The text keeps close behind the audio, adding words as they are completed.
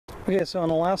Okay, so in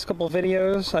the last couple of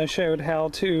videos I showed how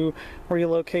to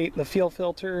relocate the fuel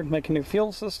filter and make a new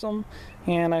fuel system,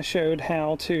 and I showed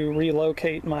how to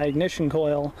relocate my ignition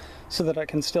coil so that I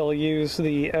can still use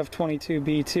the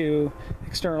F22B2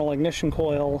 external ignition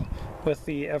coil with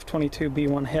the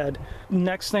F22B1 head.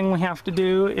 Next thing we have to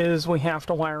do is we have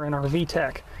to wire in our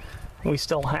Vtec. We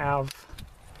still have,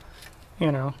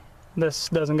 you know, this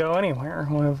doesn't go anywhere.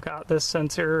 We've got this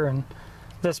sensor and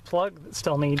this plug that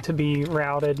still need to be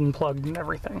routed and plugged and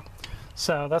everything.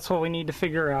 So that's what we need to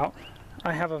figure out.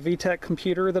 I have a Vtec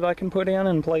computer that I can put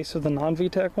in place of the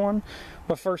non-Vtec one,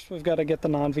 but first we've got to get the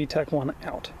non-Vtec one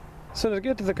out. So to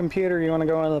get to the computer, you want to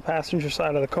go into the passenger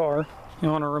side of the car. You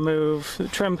want to remove the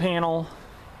trim panel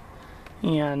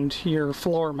and your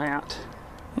floor mat,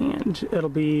 and it'll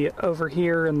be over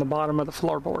here in the bottom of the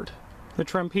floorboard. The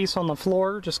trim piece on the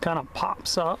floor just kind of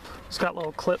pops up. It's got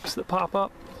little clips that pop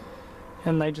up,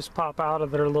 and they just pop out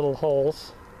of their little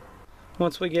holes.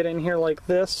 Once we get in here like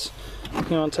this,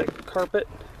 you want to take the carpet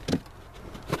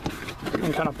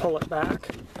and kind of pull it back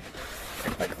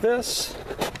like this,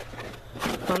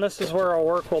 and this is where our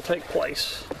work will take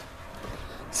place.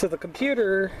 So the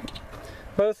computer,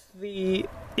 both the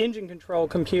engine control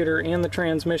computer and the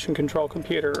transmission control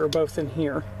computer are both in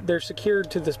here. They're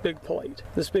secured to this big plate.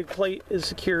 This big plate is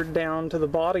secured down to the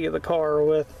body of the car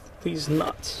with these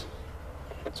nuts.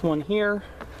 There's one here,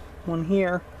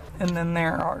 and then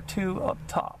there are two up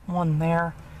top. One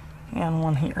there and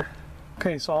one here.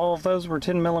 Okay, so all of those were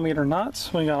 10mm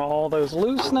nuts. We got all those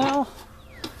loose now,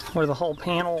 where the whole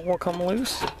panel will come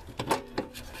loose.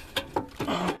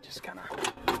 Just kind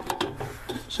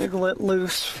of jiggle it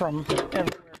loose from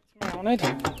everywhere it's mounted.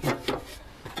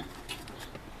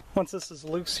 Once this is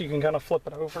loose, you can kind of flip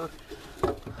it over.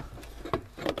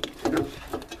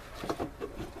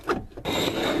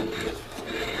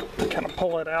 Kind of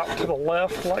pull it out to the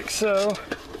left like so.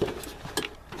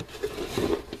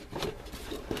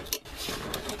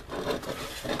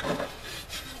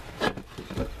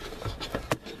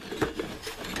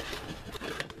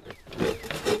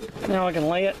 Now I can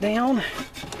lay it down.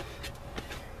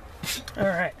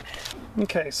 Alright.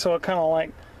 Okay, so it kind of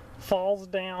like falls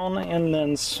down and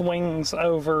then swings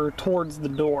over towards the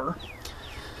door.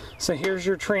 So here's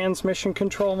your transmission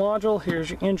control module, here's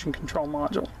your engine control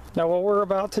module. Now what we're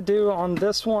about to do on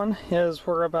this one is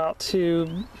we're about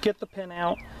to get the pin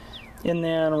out and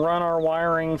then run our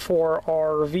wiring for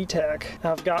our Vtec.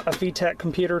 I've got a Vtec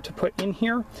computer to put in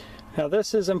here. Now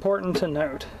this is important to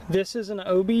note. This is an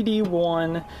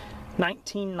OBD1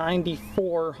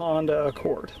 1994 Honda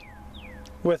Accord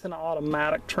with an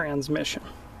automatic transmission.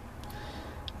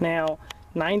 Now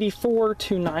 94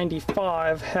 to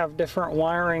 95 have different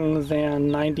wiring than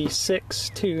 96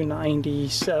 to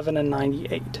 97 and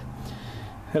 98,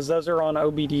 because those are on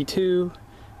OBD2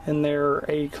 and they're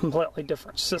a completely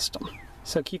different system.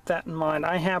 So keep that in mind.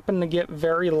 I happened to get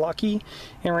very lucky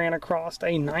and ran across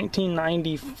a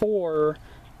 1994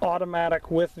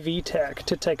 automatic with Vtec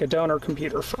to take a donor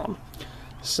computer from.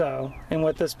 So, and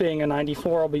with this being a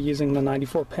 94, I'll be using the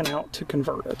 94 pinout to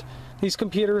convert it. These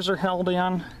computers are held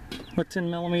in with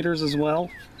 10mm as well.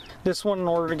 This one, in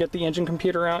order to get the engine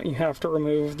computer out, you have to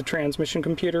remove the transmission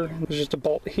computer. There's just a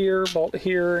bolt here,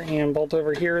 and bolt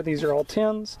over here. These are all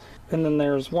 10s. And then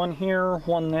there's one here,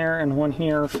 one there, and one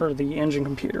here for the engine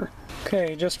computer.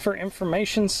 Okay, just for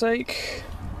information's sake,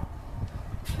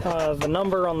 the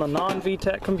number on the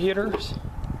non-Vtec computers,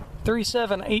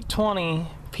 37820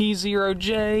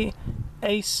 P0J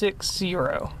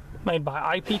A60, made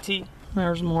by IPT.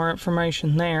 There's more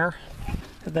information there.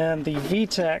 And then the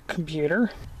Vtec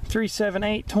computer,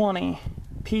 37820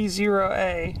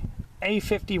 P0A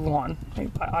A51,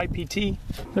 made by IPT.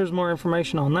 There's more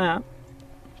information on that.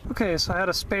 Okay, so I had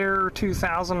a spare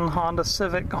 2000 Honda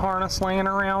Civic harness laying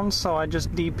around, so I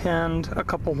just depinned a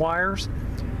couple wires.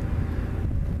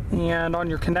 And on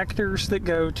your connectors that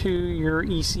go to your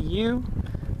ECU,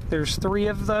 there's 3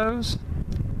 of those.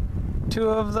 2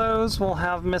 of those will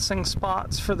have missing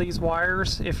spots for these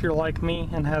wires if you're like me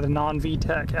and had a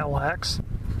non-Vtec LX.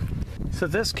 So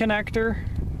this connector,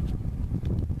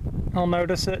 I'll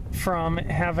notice it from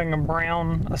having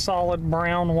a solid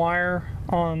brown wire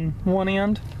on one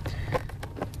end.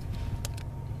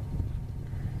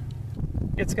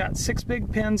 It's got 6 big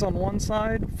pins on one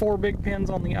side, 4 big pins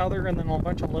on the other, and then a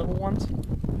bunch of little ones.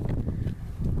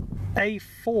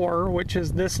 A4, which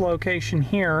is this location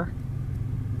here,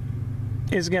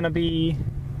 is going to be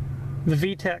the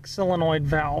Vtec solenoid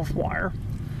valve wire.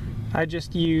 I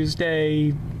just used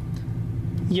a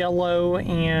yellow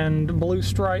and blue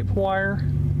stripe wire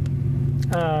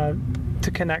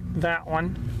to connect that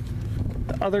one.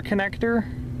 The other connector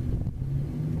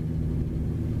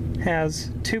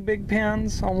has 2 big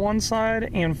pins on one side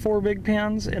and 4 big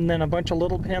pins, and then a bunch of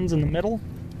little pins in the middle.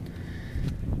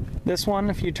 This one,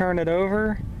 if you turn it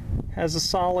over, has a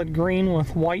solid green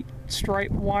with white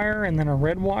striped wire and then a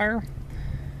red wire.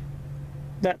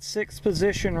 That 6th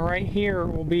position right here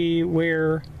will be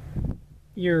where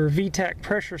your Vtec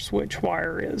pressure switch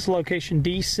wire is, location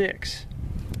D6.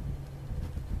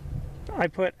 I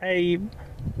put a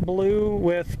blue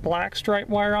with black stripe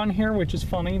wire on here, which is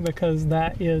funny because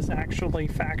that is actually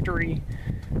factory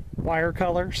wire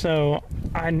color, so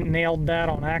I nailed that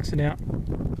on accident.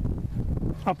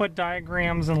 I'll put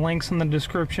diagrams and links in the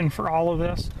description for all of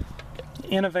this.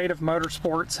 Innovative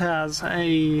Motorsports has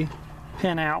a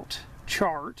pinout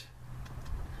chart.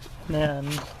 Then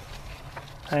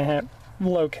I have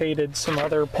located some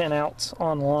other pinouts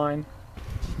online.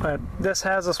 But this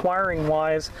has us wiring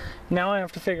wise. Now I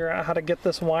have to figure out how to get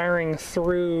this wiring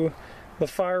through the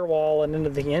firewall and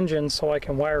into the engine so I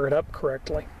can wire it up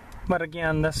correctly. But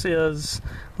again, this is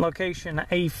location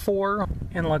A4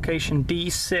 and location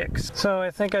D6. So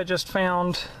I think I just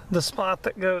found the spot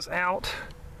that goes out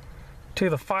to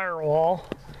the firewall.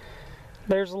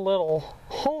 There's a little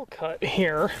hole cut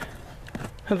here.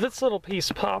 This little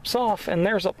piece pops off and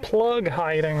there's a plug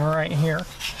hiding right here.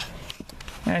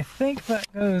 I think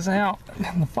that goes out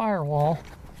in the firewall.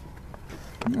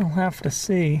 I'll have to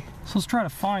see. So let's try to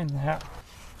find that.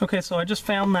 Okay, so I just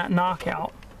found that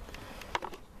knockout.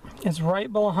 It's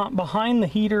right behind the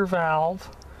heater valve,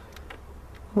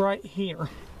 right here.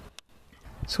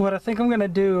 So what I think I'm going to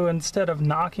do, instead of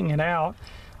knocking it out,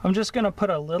 I'm just going to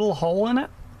put a little hole in it,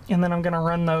 and then I'm going to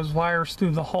run those wires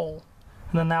through the hole.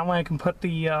 And then that way I can put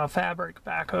the fabric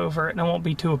back over it and it won't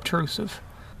be too obtrusive.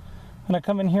 I'm going to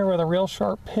come in here with a real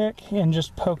sharp pick and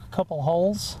just poke a couple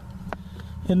holes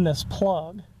in this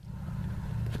plug.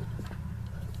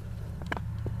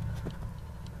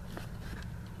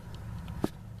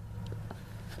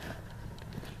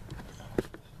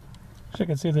 So you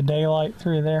can see the daylight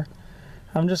through there.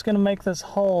 I'm just going to make this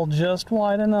hole just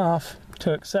wide enough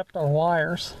to accept our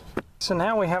wires. So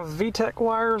now we have Vtec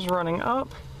wires running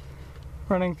up,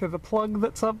 running through the plug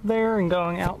that's up there and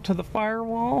going out to the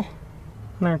firewall.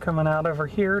 And they're coming out over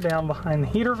here down behind the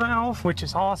heater valve, which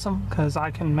is awesome because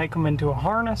I can make them into a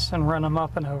harness and run them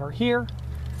up and over here.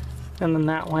 And then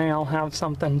that way I'll have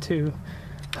something to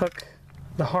hook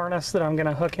the harness that I'm going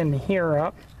to hook into here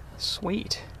up.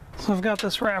 Sweet. So I've got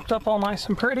this wrapped up all nice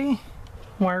and pretty.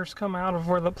 Wires come out of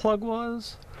where the plug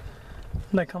was.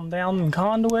 They come down in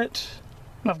conduit.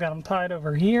 I've got them tied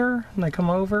over here. And they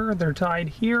come over, they're tied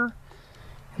here.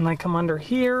 And they come under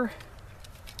here.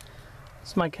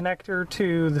 It's my connector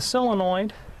to the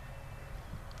solenoid.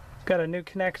 Got a new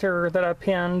connector that I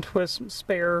pinned with some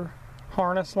spare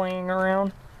harness laying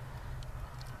around.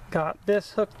 Got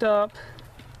this hooked up.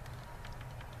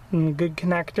 And a good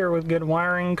connector with good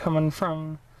wiring coming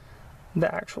from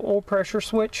the actual oil pressure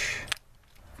switch.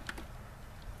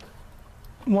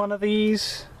 One of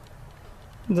these,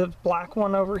 the black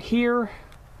one over here,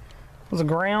 was a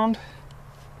ground.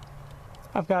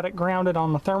 I've got it grounded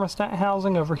on the thermostat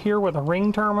housing over here with a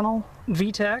ring terminal.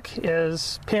 Vtec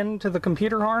is pinned to the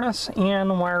computer harness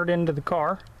and wired into the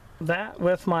car. That,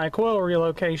 with my coil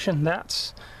relocation,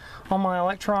 that's all my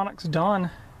electronics done.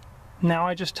 Now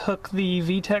I just hook the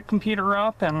Vtec computer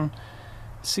up and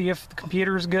see if the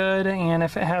computer's good and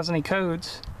if it has any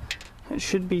codes. It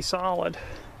should be solid.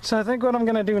 So I think what I'm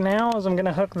going to do now is I'm going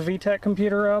to hook the Vtec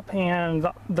computer up and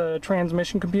the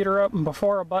transmission computer up, and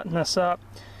before I button this up,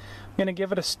 I'm going to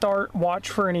give it a start, watch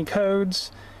for any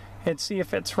codes, and see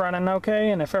if it's running okay,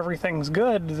 and if everything's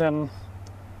good, then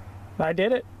I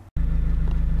did it.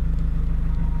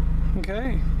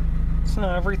 Okay, so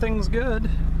everything's good.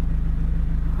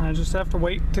 I just have to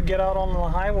wait to get out on the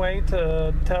highway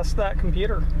to test that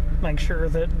computer, make sure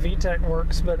that Vtec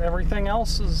works, but everything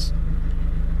else is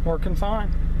working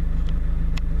fine.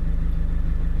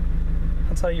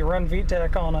 That's how you run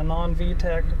Vtec on a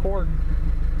non-Vtec Accord.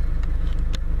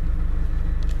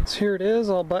 So here it is,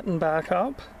 all buttoned back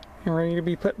up and ready to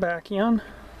be put back in.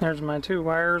 There's my 2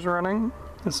 wires running,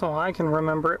 and so I can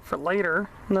remember it for later.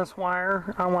 And this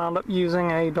wire, I wound up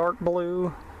using a dark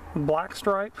blue with black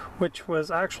stripe, which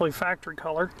was actually factory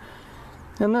color.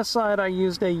 And this side I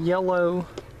used a yellow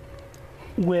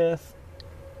with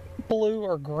blue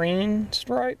or green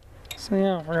stripe. So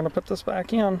yeah, we're going to put this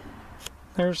back in.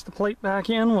 There's the plate back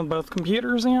in with both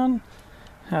computers in.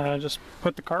 Just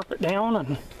put the carpet down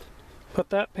and put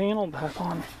that panel back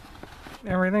on.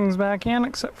 Everything's back in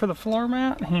except for the floor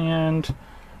mat, and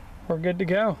we're good to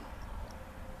go.